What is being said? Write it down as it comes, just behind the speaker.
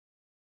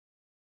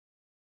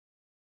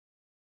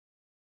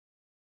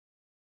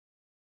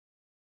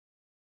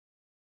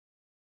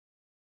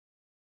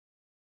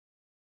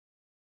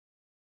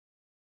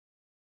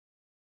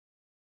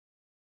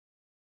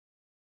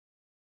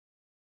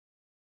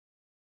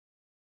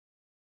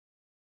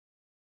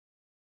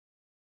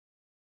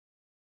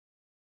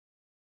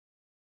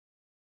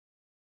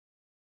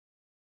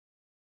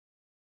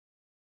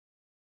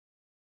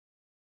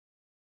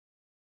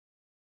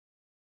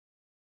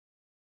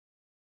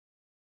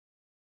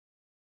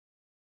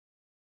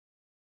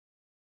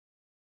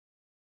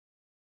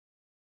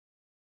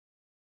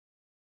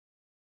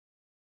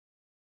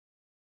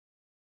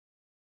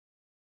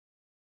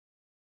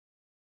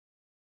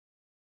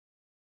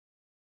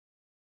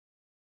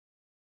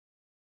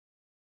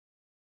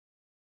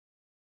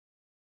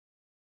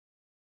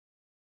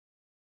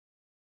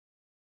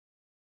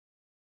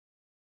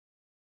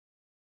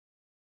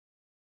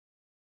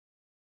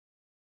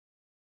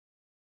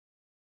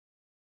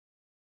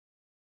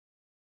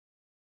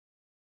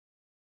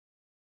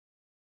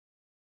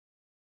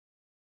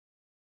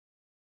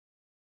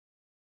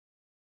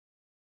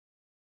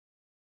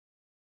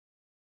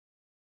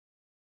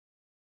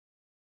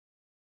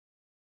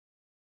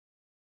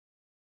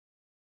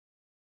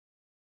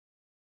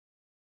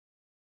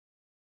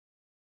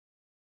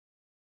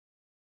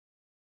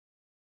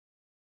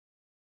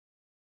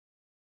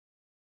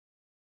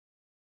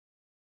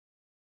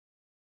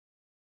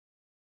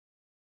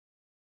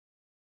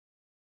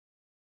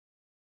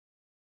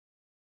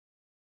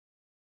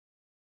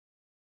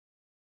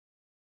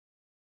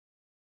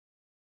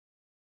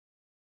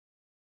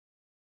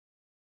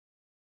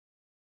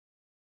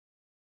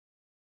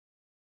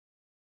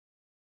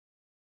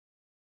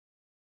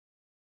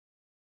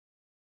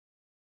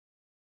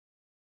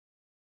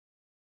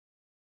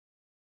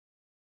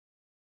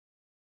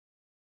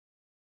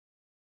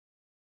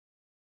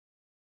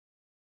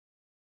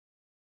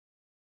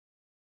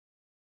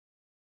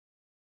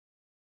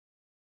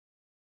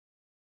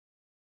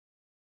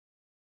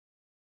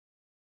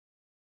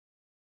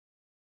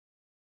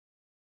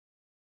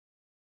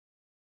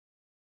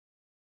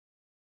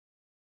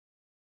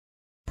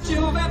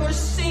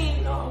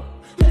no.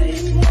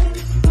 Lately,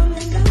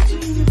 running down to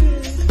the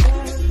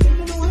riverside,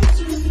 taking away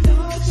to the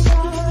dark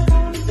side. I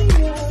wanna be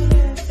your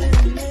left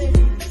hand man.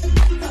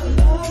 I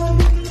love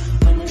it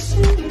when you're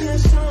singing that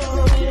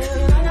song,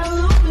 and I got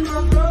lump in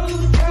my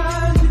throat,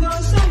 'cause you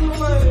don't say the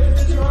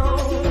words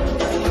wrong.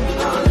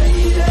 Oh,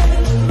 lady,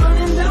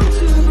 running down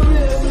to the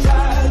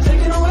riverside,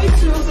 taking away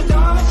to the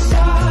dark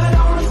side.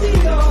 I wanna be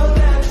your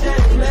left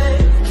hand man.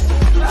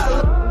 I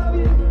love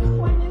it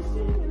when you're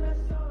singing that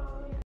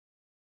song.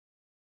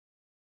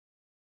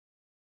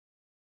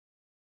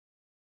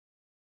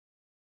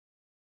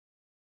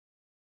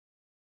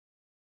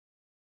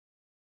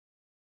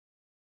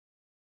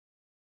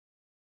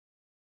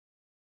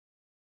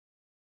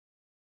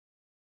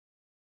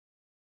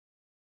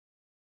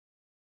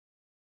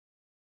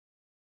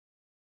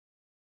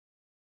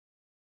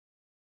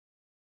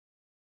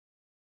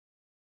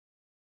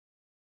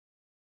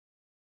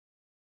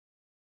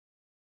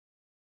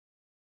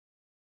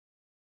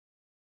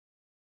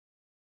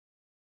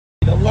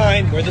 The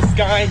line where the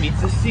sky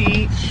meets the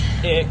sea,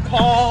 it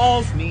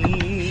calls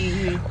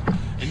me,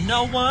 and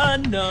no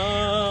one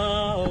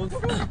knows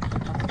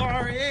how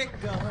far it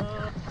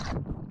goes.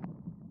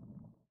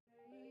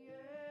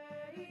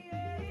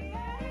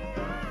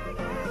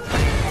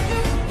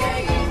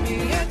 Gave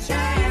me a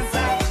chance,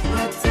 I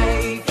will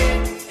take it.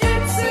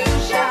 It's a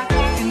shot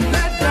in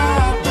the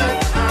dark, but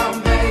I'll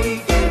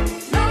make it.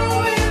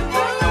 Knowing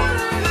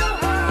the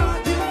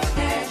heart, you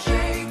can't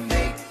shake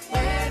me.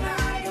 When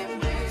I am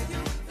with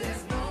you,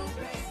 there's no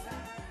place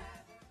I'd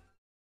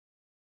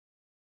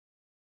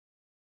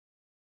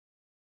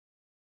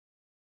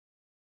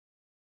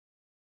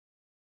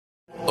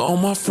rather. All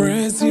my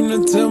friends seem to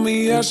tell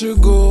me I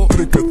should go.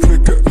 Tricka,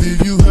 tricka,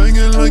 leave you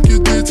hanging like you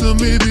did to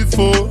me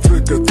before.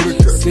 Tricka,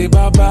 tricka, Say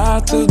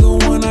bye-bye to the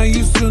one I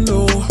used to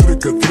know.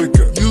 tricka,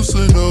 tricka, used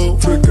to know.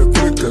 Tricka,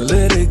 tricka,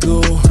 Let it go.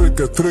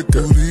 tricka,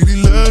 tricka. قوليلي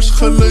ليش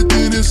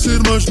خليتيني أصير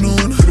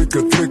مجنون.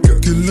 tricka, tricka,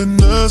 كل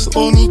الناس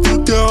قالوا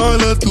تركي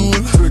على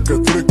طول. tricka,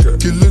 tricka,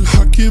 كل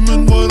الحكي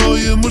من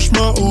ورايا مش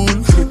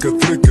معقول. tricka,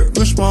 tricka,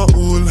 مش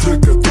معقول.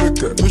 tricka,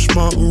 tricka, مش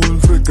معقول.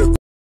 tricka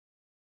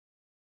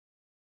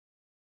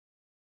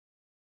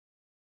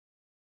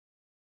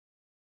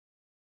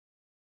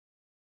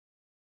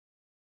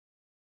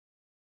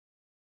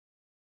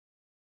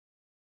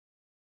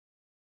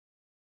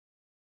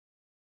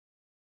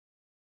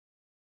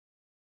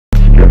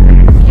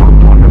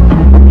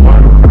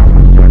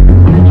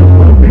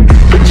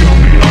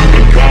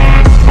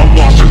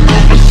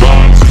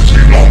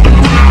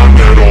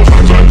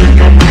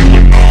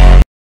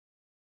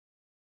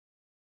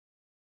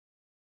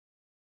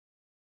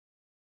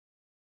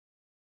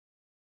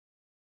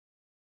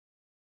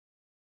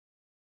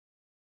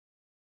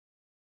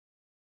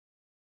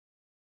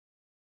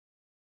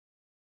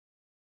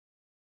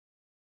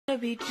To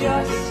be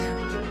just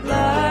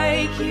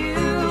like you,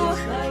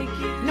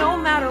 no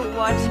matter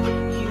what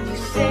you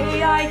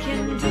say I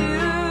can do,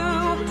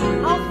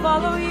 I'll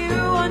follow you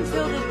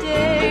until the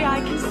day I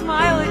can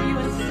smile at you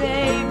and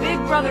say, big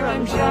brother,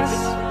 I'm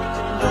just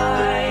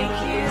like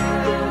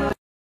you.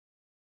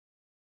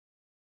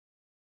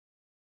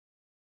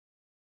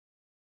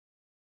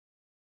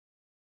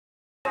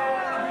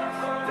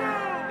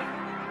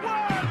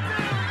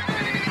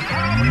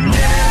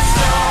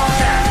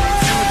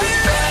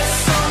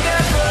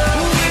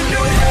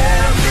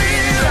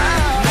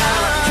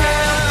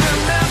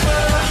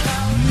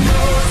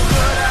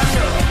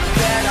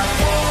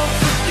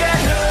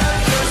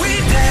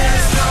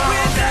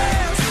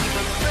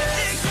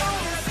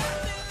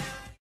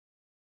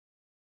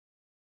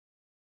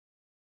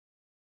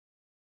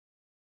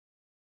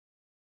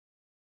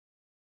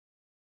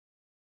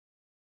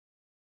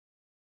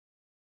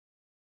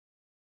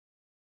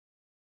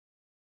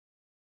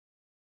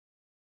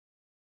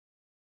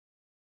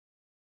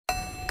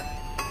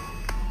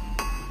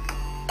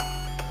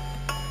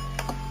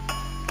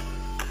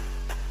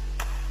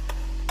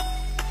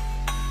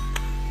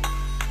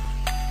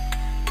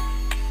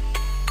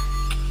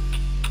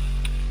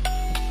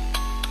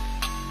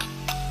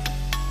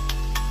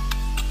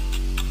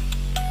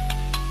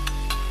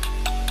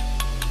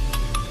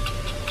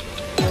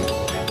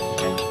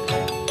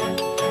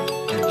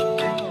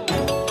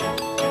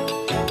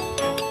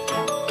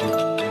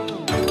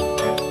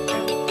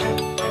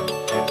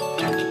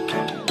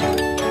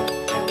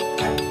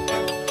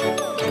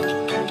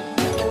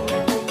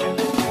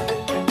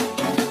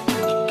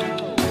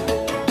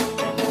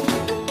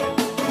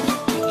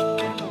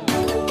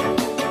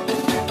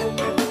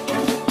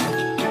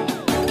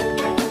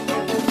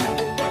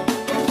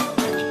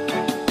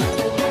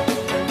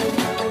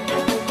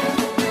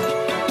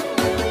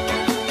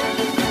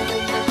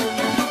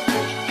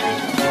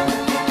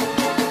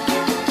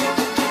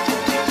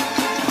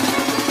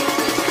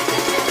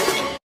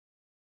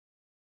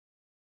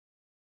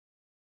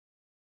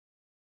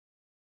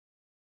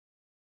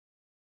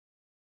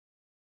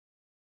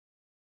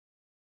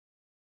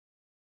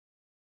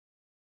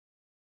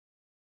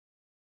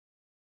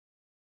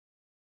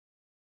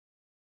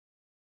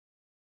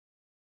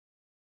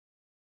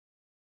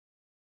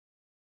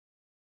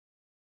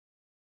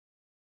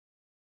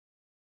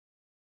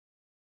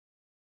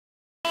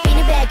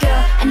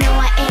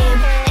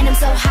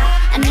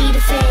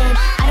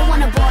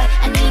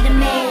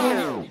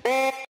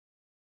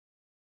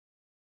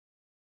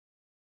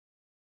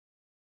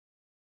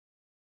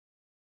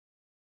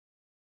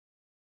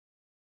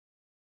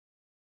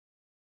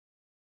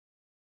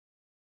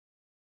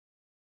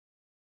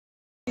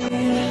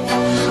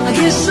 I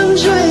guess I'm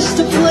just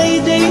a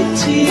play date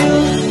to you.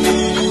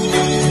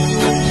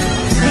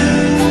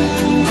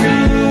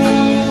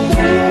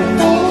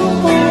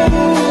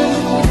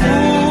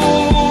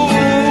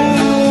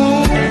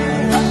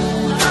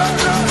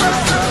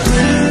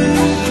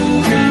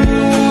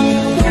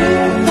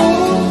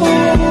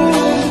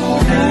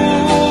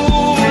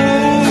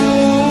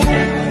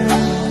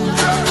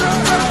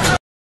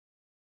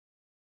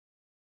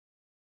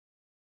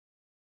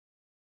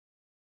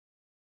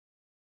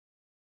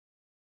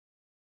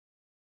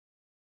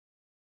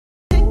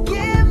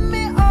 Give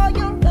me all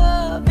your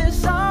love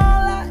is all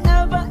I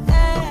ever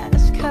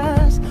ask.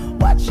 'Cause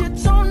what you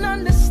don't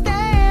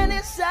understand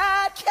is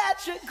I'd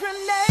catch a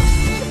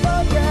grenade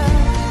for ya.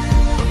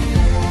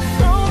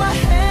 Throw my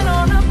hand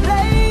on a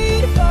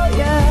blade for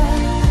ya.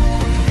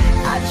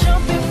 I'd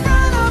jump in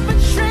front of a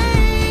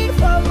train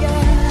for ya.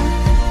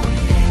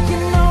 You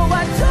know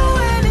I'd do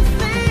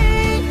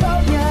anything for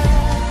ya.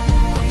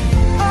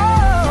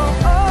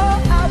 Oh, oh,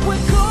 I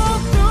would go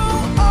through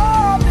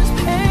all this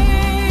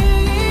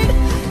pain.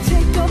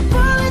 Take a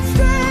bullet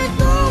straight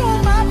through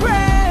my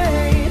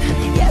brain.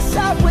 Yes,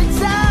 I would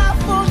die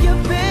for you,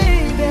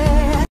 baby.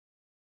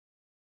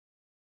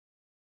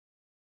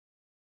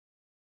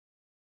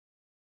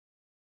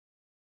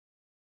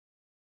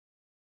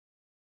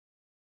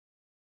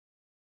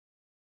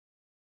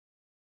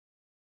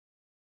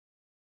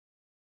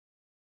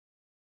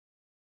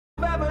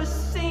 I've ever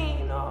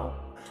seen, oh.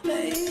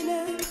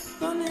 Lady,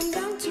 running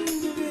down to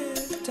the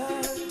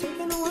riptide,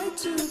 taken away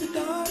to the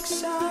dark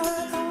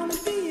side. I wanna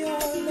be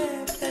your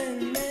left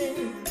hand man.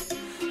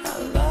 I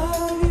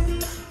love you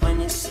when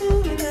you're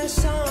singing that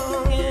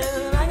song,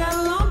 and I got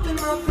a lump in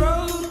my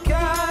throat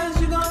 'cause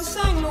you gonna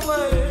sing the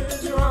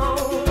words wrong.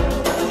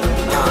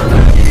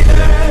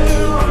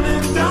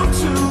 Running down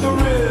to the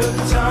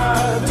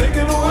riptide,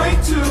 taken away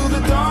to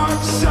the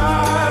dark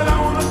side. I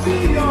wanna be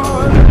your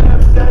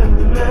left-hand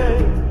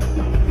man.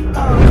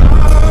 I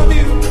love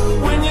you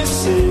when you're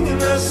singing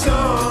that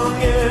song,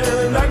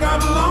 and I got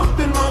a lump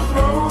in my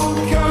throat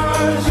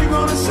 'cause you're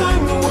gonna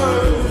sing the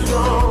words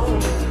wrong.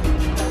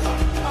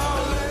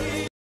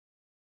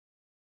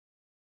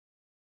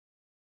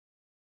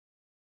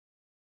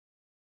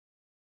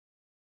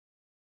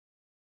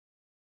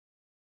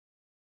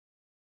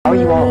 How are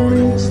you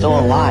all still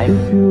alive?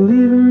 If you're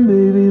leaving,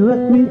 baby,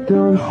 let me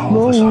down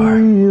slowly.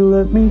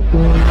 Let me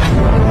down.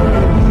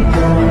 Let me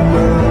down,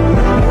 let me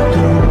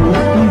down,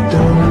 let me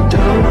down.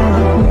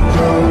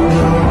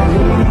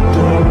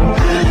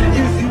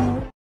 If you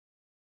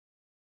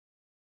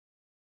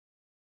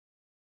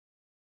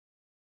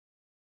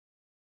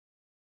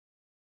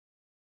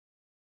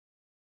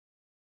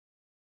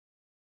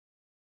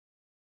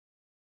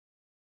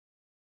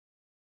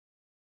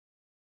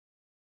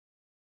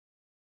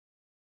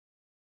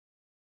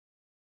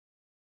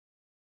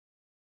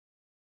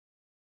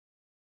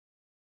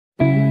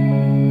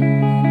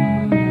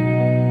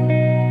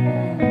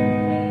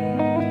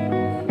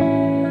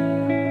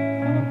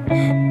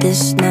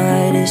This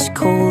night is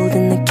cold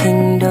in the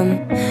kingdom.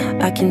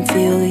 I can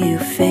feel you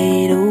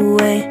fade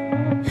away.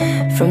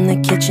 From the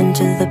kitchen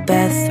to the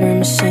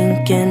bathroom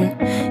sinking.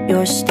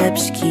 Your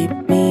steps keep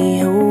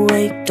me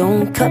awake.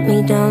 Don't cut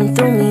me down,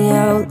 throw me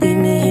out, leave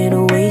me here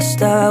to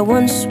waste. I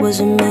once was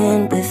a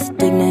man with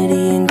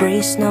dignity and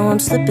grace. Now I'm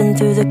slipping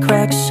through the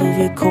cracks of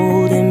your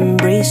cold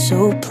embrace.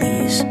 So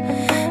please,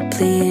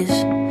 please,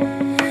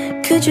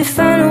 could you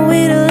find a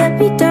way to let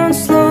me down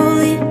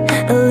slowly?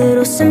 A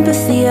little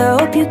sympathy, I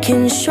hope you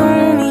can show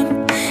me.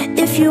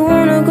 If you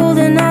wanna go,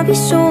 then I'll be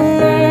so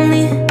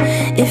lonely.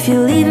 If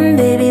you're leaving,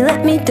 baby,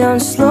 let me down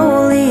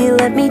slowly.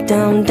 Let me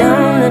down,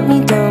 down, let me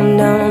down,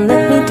 down.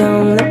 Let me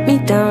down, let me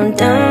down,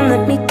 down.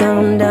 Let me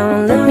down,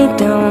 down, let me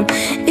down.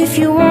 If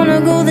you wanna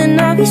go, then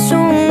I'll be so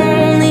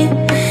lonely.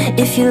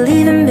 If you're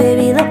leaving,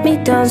 baby, let me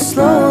down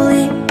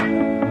slowly.